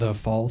The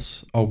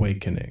false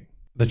awakening.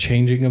 The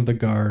changing of the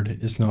guard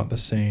is not the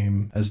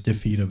same as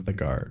defeat of the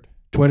guard.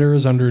 Twitter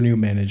is under new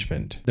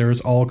management. There is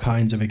all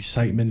kinds of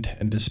excitement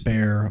and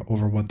despair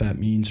over what that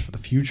means for the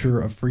future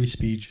of free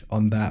speech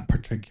on that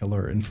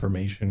particular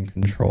information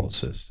control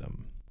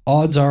system.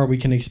 Odds are we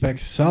can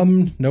expect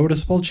some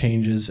noticeable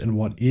changes in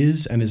what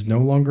is and is no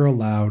longer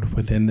allowed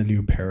within the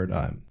new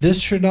paradigm.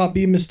 This should not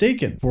be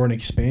mistaken for an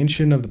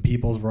expansion of the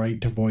people's right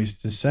to voice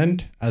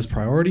dissent. As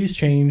priorities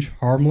change,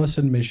 harmless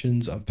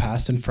admissions of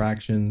past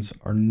infractions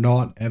are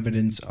not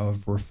evidence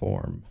of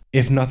reform.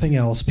 If nothing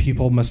else,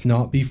 people must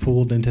not be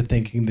fooled into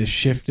thinking this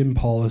shift in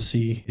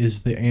policy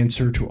is the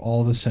answer to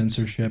all the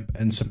censorship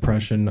and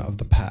suppression of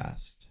the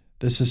past.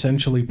 This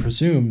essentially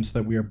presumes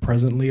that we are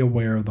presently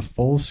aware of the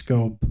full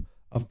scope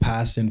of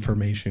past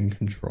information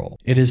control.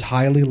 It is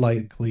highly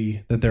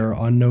likely that there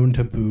are unknown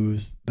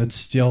taboos that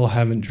still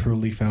haven't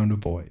truly found a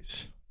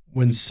voice.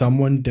 When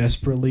someone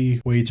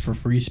desperately waits for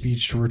free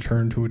speech to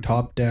return to a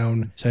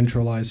top-down,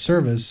 centralized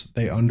service,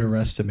 they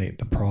underestimate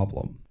the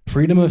problem.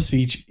 Freedom of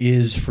speech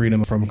is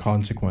freedom from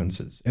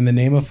consequences. In the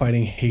name of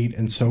fighting hate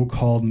and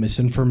so-called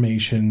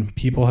misinformation,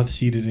 people have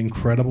ceded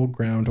incredible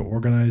ground to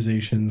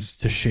organizations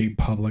to shape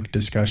public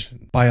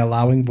discussion. By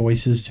allowing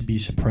voices to be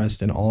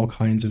suppressed in all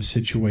kinds of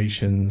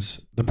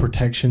situations, the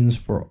protections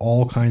for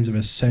all kinds of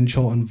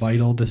essential and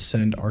vital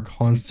dissent are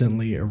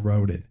constantly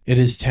eroded. It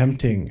is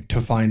tempting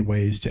to find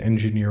ways to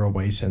engineer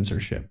away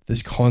censorship.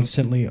 This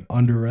constantly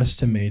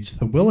underestimates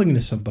the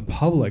willingness of the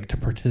public to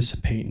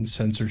participate in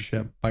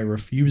censorship by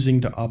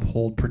refusing to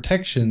uphold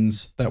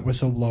protections that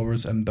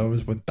whistleblowers and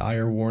those with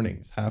dire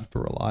warnings have to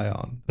rely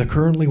on. The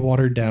currently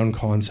watered down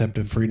concept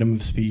of freedom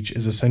of speech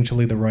is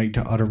essentially the right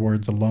to utter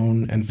words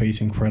alone and face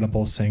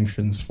incredible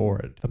sanctions for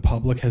it. The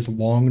public has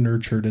long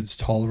nurtured its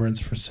tolerance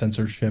for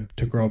censorship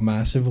to grow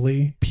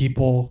massively.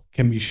 People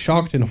can be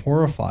shocked and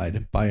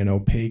horrified by an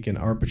opaque and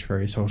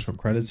arbitrary social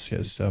credit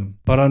system,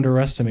 but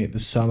underestimate the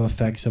sum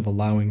effects of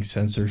allowing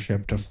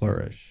censorship to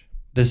flourish.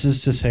 This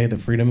is to say that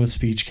freedom of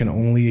speech can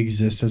only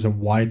exist as a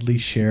widely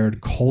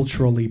shared,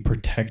 culturally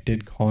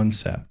protected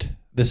concept.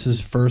 This is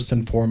first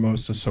and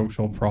foremost a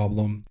social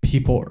problem.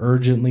 People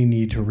urgently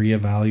need to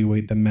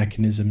reevaluate the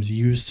mechanisms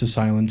used to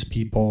silence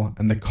people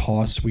and the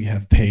costs we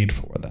have paid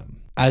for them.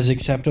 As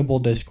acceptable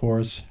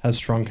discourse has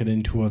shrunken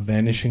into a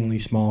vanishingly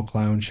small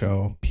clown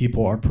show,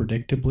 people are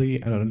predictably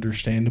and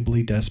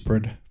understandably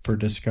desperate for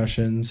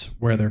discussions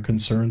where their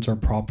concerns are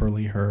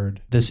properly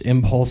heard. This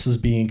impulse is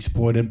being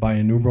exploited by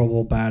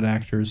innumerable bad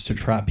actors to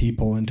trap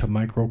people into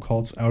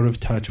microcults out of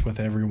touch with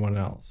everyone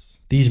else.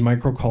 These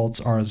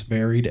microcults are as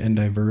varied and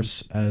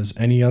diverse as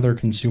any other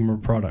consumer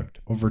product,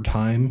 over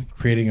time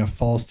creating a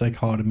false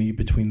dichotomy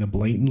between the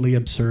blatantly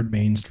absurd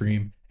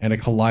mainstream and a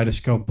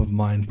kaleidoscope of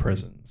mind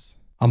prisons.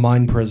 A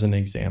mind prison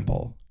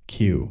example,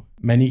 Q.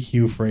 Many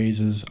Q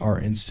phrases are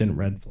instant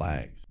red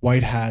flags.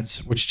 White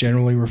hats, which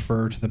generally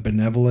refer to the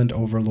benevolent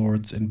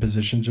overlords in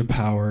positions of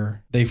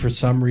power, they for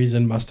some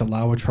reason must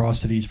allow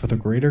atrocities for the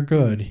greater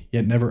good,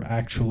 yet never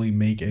actually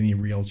make any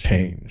real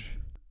change.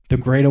 The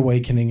Great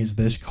Awakening is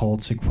this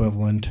cult's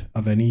equivalent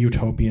of any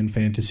utopian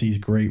fantasy's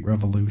great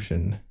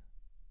revolution.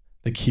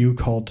 The Q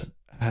cult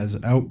has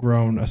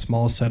outgrown a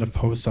small set of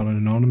posts on an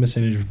anonymous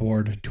image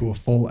board to a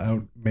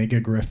full-out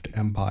mega-grift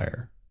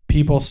empire.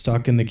 People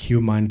stuck in the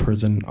Q mind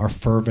prison are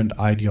fervent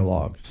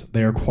ideologues.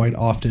 They are quite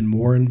often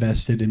more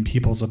invested in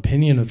people's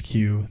opinion of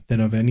Q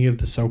than of any of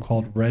the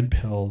so-called red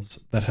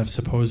pills that have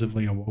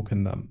supposedly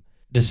awoken them.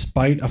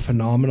 Despite a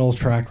phenomenal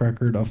track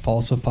record of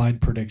falsified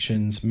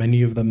predictions,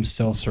 many of them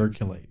still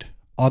circulate.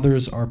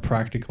 Others are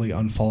practically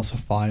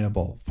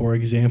unfalsifiable, for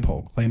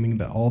example, claiming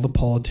that all the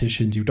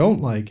politicians you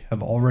don't like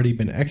have already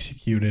been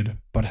executed,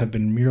 but have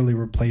been merely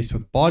replaced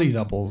with body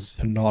doubles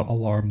to not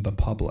alarm the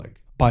public.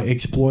 By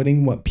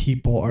exploiting what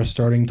people are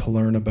starting to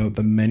learn about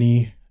the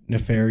many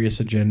nefarious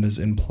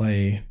agendas in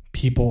play,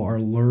 people are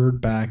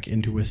lured back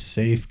into a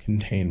safe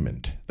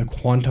containment. The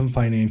quantum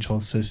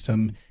financial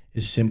system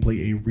is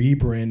simply a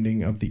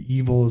rebranding of the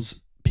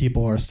evils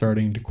people are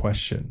starting to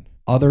question.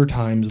 Other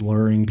times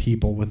luring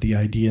people with the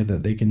idea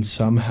that they can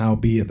somehow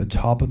be at the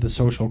top of the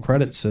social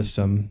credit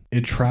system,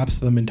 it traps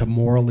them into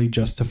morally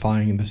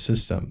justifying the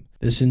system.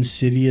 This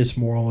insidious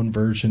moral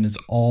inversion is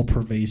all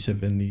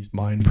pervasive in these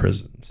mind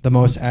prisons. The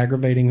most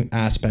aggravating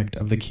aspect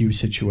of the Q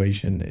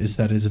situation is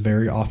that it is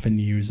very often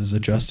used as a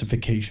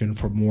justification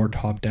for more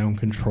top-down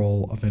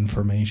control of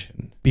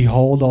information.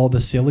 Behold all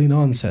the silly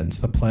nonsense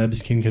the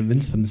plebs can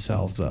convince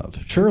themselves of.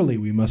 Surely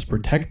we must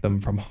protect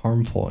them from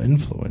harmful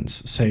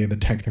influence, say the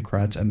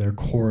technocrats and their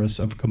chorus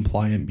of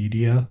compliant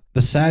media.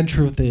 The sad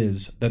truth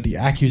is that the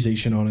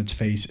accusation on its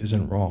face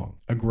isn't wrong.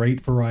 A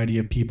great variety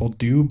of people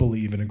do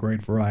believe in a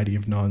great variety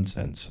of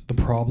nonsense. The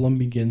problem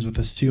begins with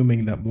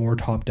assuming that more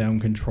top-down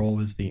control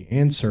is the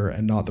answer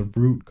and not the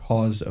root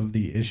cause of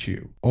the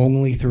issue.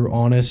 Only through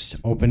honest,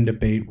 open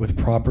debate with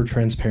proper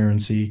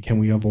transparency can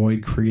we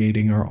avoid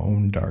creating our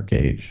own dark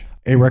age.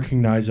 A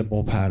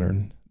recognizable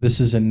pattern. This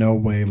is in no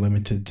way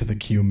limited to the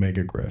Q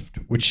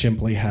megagrift, which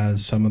simply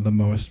has some of the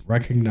most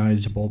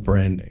recognizable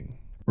branding.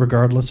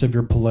 Regardless of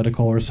your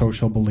political or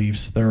social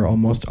beliefs, there are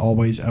almost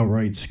always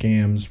outright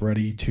scams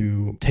ready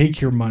to take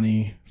your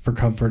money for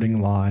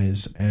comforting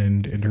lies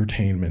and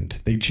entertainment.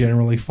 They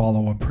generally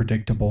follow a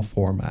predictable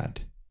format.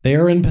 They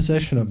are in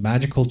possession of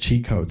magical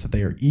cheat codes that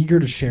they are eager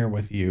to share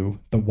with you,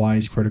 the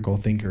wise critical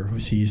thinker who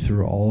sees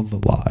through all of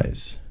the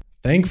lies.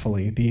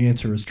 Thankfully, the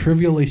answer is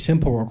trivially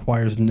simple,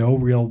 requires no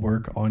real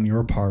work on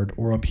your part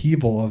or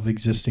upheaval of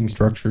existing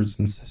structures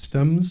and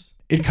systems.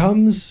 It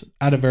comes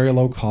at a very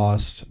low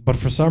cost, but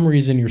for some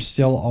reason you're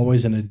still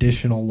always an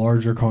additional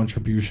larger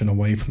contribution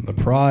away from the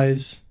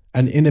prize.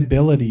 An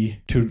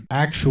inability to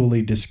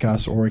actually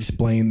discuss or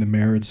explain the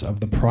merits of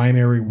the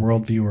primary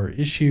worldview or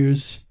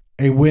issues.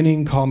 A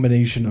winning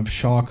combination of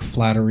shock,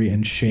 flattery,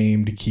 and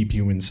shame to keep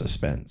you in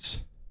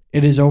suspense.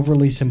 It is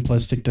overly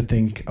simplistic to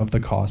think of the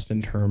cost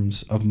in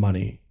terms of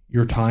money.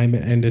 Your time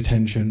and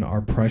attention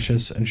are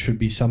precious and should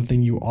be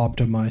something you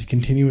optimize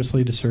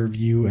continuously to serve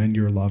you and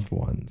your loved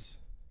ones.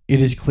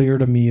 It is clear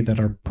to me that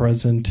our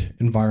present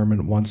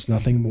environment wants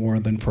nothing more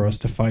than for us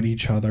to fight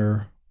each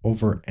other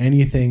over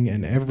anything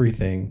and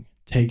everything.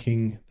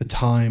 Taking the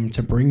time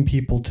to bring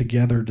people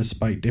together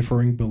despite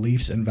differing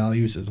beliefs and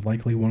values is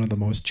likely one of the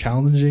most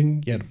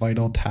challenging yet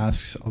vital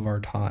tasks of our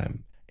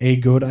time. A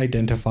good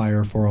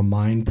identifier for a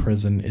mind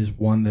prison is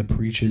one that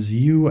preaches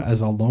you as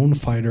a lone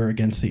fighter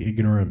against the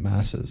ignorant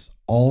masses.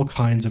 All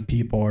kinds of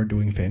people are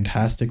doing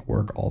fantastic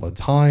work all the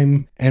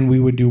time, and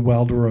we would do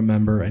well to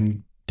remember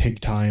and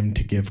take time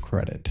to give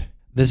credit.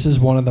 This is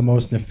one of the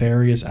most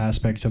nefarious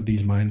aspects of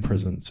these mind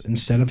prisons.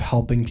 Instead of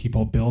helping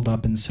people build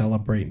up and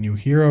celebrate new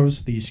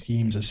heroes, these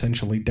schemes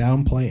essentially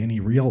downplay any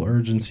real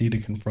urgency to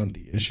confront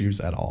the issues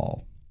at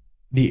all.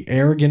 The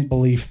arrogant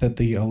belief that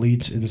the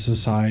elites in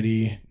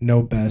society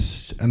know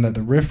best and that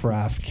the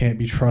riffraff can't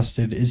be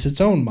trusted is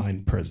its own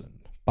mind prison.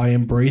 By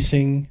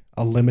embracing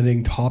a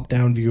limiting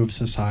top-down view of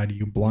society,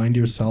 you blind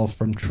yourself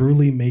from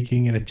truly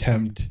making an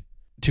attempt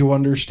to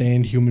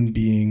understand human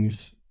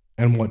beings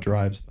and what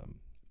drives them.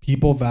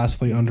 People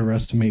vastly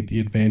underestimate the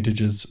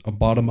advantages of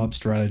bottom-up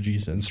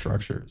strategies and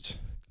structures.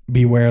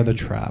 Beware the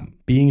trap.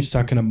 Being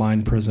stuck in a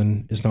mind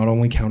prison is not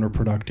only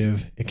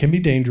counterproductive, it can be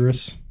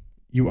dangerous.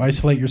 You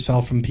isolate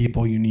yourself from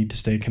people you need to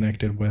stay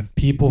connected with.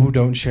 People who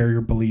don't share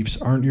your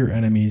beliefs aren't your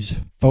enemies.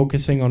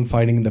 Focusing on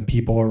fighting the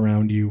people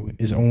around you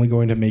is only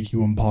going to make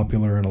you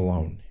unpopular and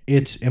alone.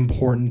 It's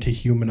important to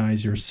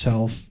humanize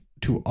yourself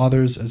to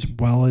others as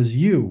well as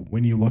you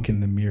when you look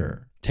in the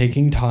mirror.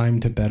 Taking time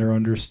to better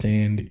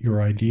understand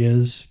your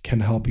ideas can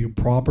help you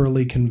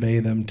properly convey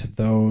them to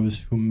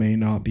those who may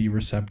not be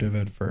receptive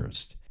at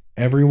first.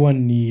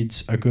 Everyone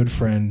needs a good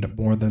friend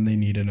more than they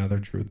need another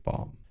truth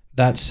bomb.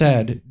 That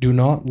said, do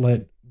not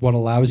let what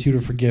allows you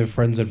to forgive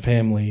friends and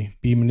family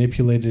be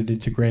manipulated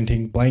into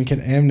granting blanket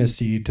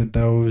amnesty to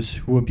those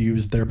who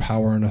abuse their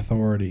power and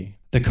authority.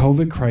 The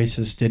COVID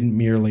crisis didn't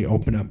merely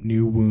open up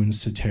new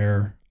wounds to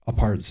tear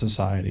apart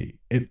society.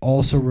 It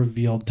also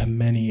revealed to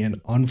many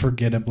an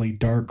unforgettably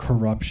dark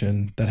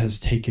corruption that has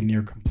taken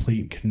near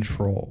complete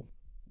control.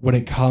 When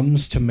it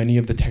comes to many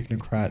of the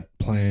technocrat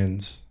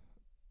plans,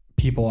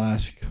 people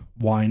ask,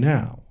 why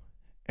now?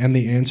 And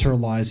the answer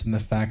lies in the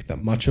fact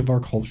that much of our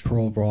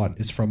cultural rot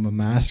is from a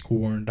mask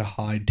worn to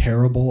hide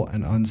terrible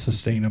and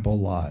unsustainable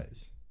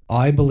lies.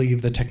 I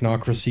believe the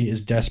technocracy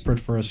is desperate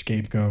for a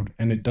scapegoat,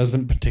 and it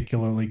doesn't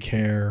particularly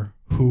care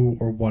who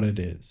or what it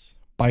is.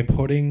 By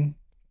putting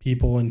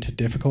people into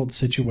difficult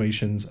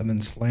situations and then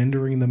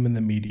slandering them in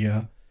the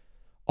media,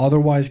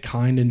 otherwise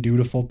kind and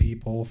dutiful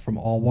people from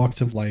all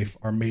walks of life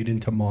are made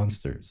into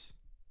monsters.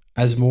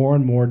 As more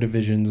and more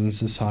divisions in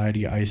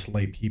society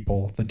isolate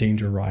people, the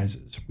danger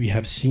rises. We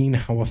have seen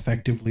how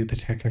effectively the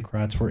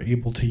technocrats were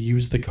able to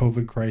use the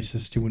COVID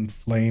crisis to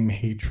inflame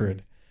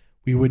hatred.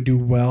 We would do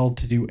well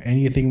to do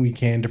anything we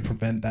can to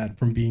prevent that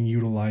from being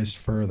utilized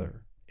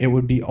further. It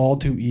would be all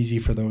too easy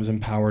for those in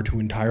power to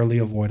entirely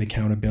avoid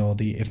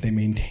accountability if they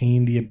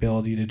maintain the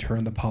ability to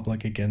turn the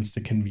public against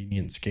a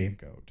convenient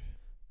scapegoat.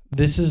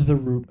 This is the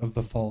root of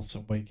the false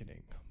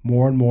awakening.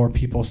 More and more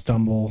people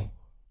stumble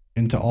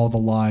into all the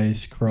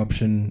lies,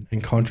 corruption,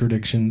 and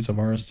contradictions of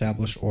our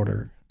established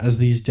order. As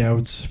these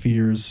doubts,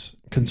 fears,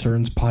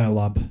 concerns pile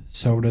up,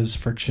 so does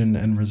friction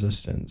and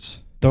resistance.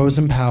 Those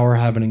in power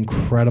have an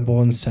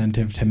incredible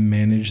incentive to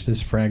manage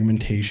this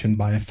fragmentation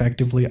by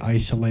effectively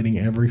isolating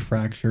every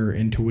fracture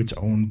into its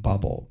own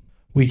bubble.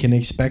 We can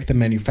expect the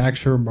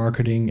manufacture,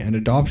 marketing, and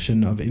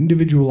adoption of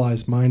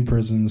individualized mind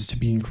prisons to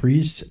be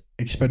increased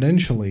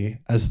exponentially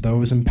as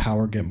those in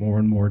power get more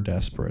and more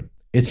desperate.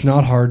 It's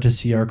not hard to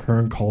see our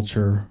current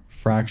culture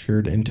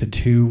fractured into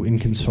two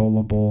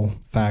inconsolable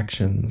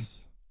factions.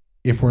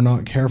 If we're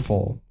not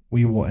careful,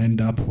 we will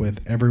end up with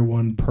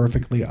everyone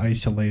perfectly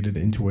isolated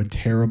into a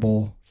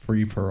terrible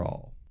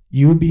free-for-all.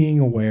 You being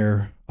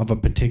aware of a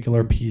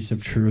particular piece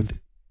of truth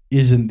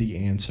isn't the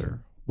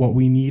answer. What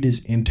we need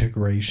is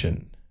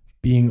integration.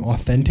 Being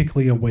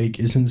authentically awake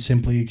isn't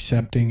simply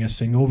accepting a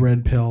single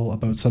red pill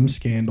about some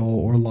scandal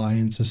or lie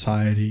in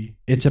society.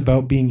 It's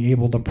about being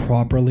able to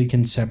properly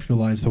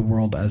conceptualize the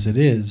world as it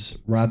is,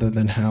 rather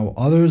than how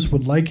others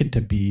would like it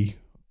to be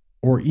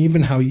or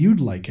even how you'd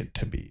like it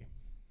to be.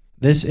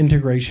 This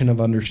integration of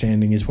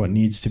understanding is what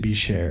needs to be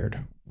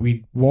shared.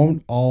 We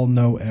won't all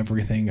know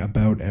everything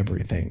about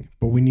everything,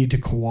 but we need to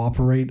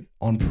cooperate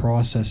on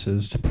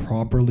processes to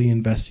properly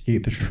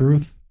investigate the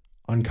truth,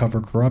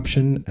 uncover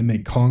corruption, and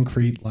make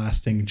concrete,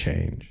 lasting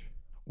change.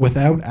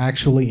 Without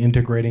actually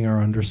integrating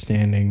our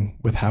understanding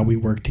with how we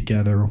work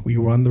together, we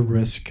run the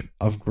risk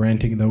of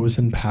granting those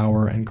in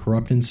power and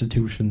corrupt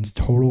institutions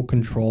total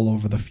control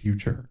over the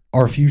future.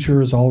 Our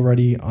future is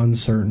already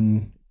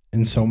uncertain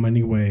in so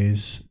many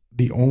ways.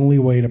 The only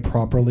way to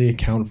properly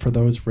account for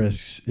those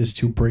risks is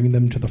to bring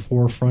them to the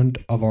forefront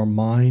of our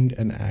mind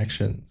and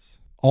actions.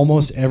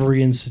 Almost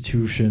every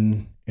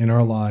institution in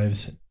our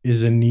lives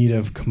is in need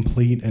of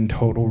complete and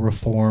total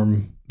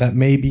reform that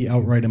may be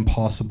outright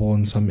impossible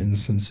in some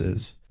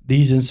instances.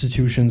 These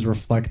institutions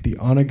reflect the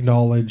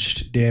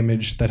unacknowledged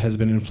damage that has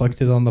been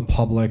inflicted on the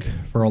public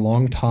for a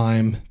long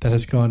time that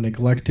has gone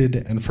neglected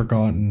and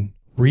forgotten.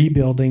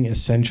 Rebuilding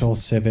essential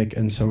civic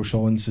and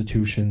social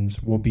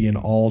institutions will be an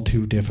all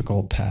too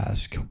difficult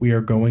task. We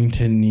are going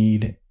to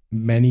need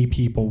many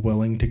people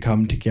willing to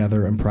come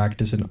together and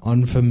practice an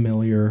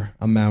unfamiliar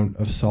amount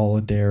of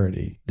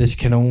solidarity. This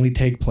can only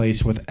take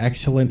place with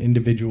excellent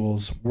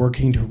individuals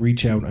working to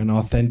reach out and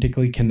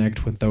authentically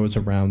connect with those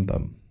around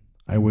them.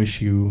 I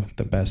wish you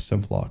the best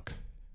of luck.